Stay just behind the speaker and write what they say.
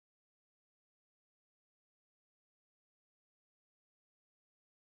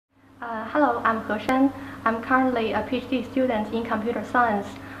Hello, I'm Heshan. I'm currently a PhD student in computer science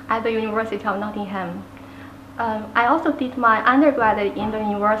at the University of Nottingham. I also did my undergraduate in the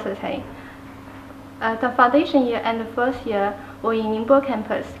university. The foundation year and the first year were in Ningbo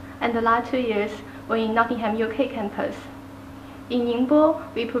campus, and the last 2 years were in Nottingham, UK campus. In Ningbo,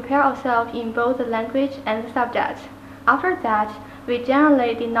 we prepare ourselves in both the language and the subject. After that, we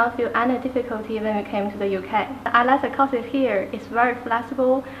generally did not feel any difficulty when we came to the UK. I like the courses here. It's very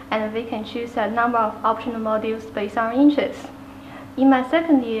flexible and we can choose a number of optional modules based on our interests. In my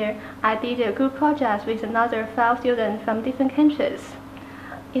second year, I did a group project with another 5 students from different countries.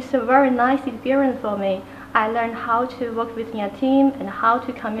 It's a very nice experience for me. I learned how to work within a team and how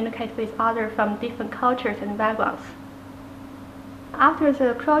to communicate with others from different cultures and backgrounds. After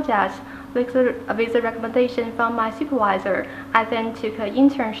the project, with the recommendation from my supervisor, I then took an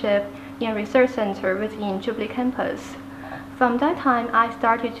internship in a research center within Jubilee campus. From that time, I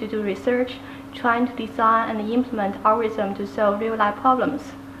started to do research, trying to design and implement algorithms to solve real-life problems.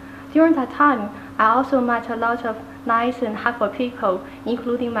 During that time, I also met a lot of nice and helpful people,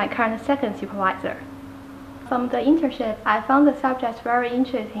 including my current second supervisor. From the internship, I found the subject very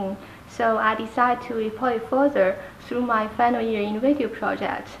interesting, so I decided to explore it further through my final year innovative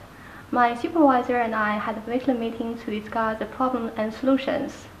project. My supervisor and I had weekly meetings to discuss the problems and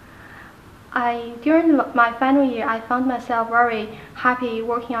solutions. During my final year, I found myself very happy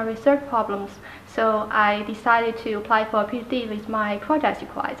working on research problems, so I decided to apply for a PhD with my project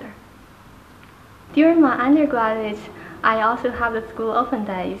supervisor. During my undergraduate, I also have the school open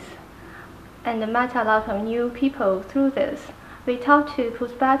days and met a lot of new people through this. We talked to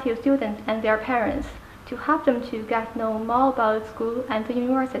prospective students and their parents to help them to get to know more about school and the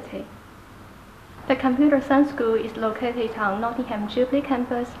university. The computer science school is located on Nottingham Jubilee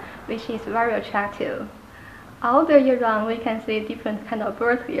campus, which is very attractive. All the year round, we can see different kinds of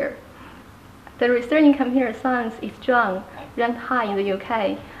birds here. The research in computer science is strong, ranked high in the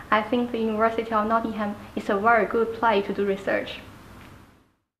UK. I think the University of Nottingham is a very good place to do research.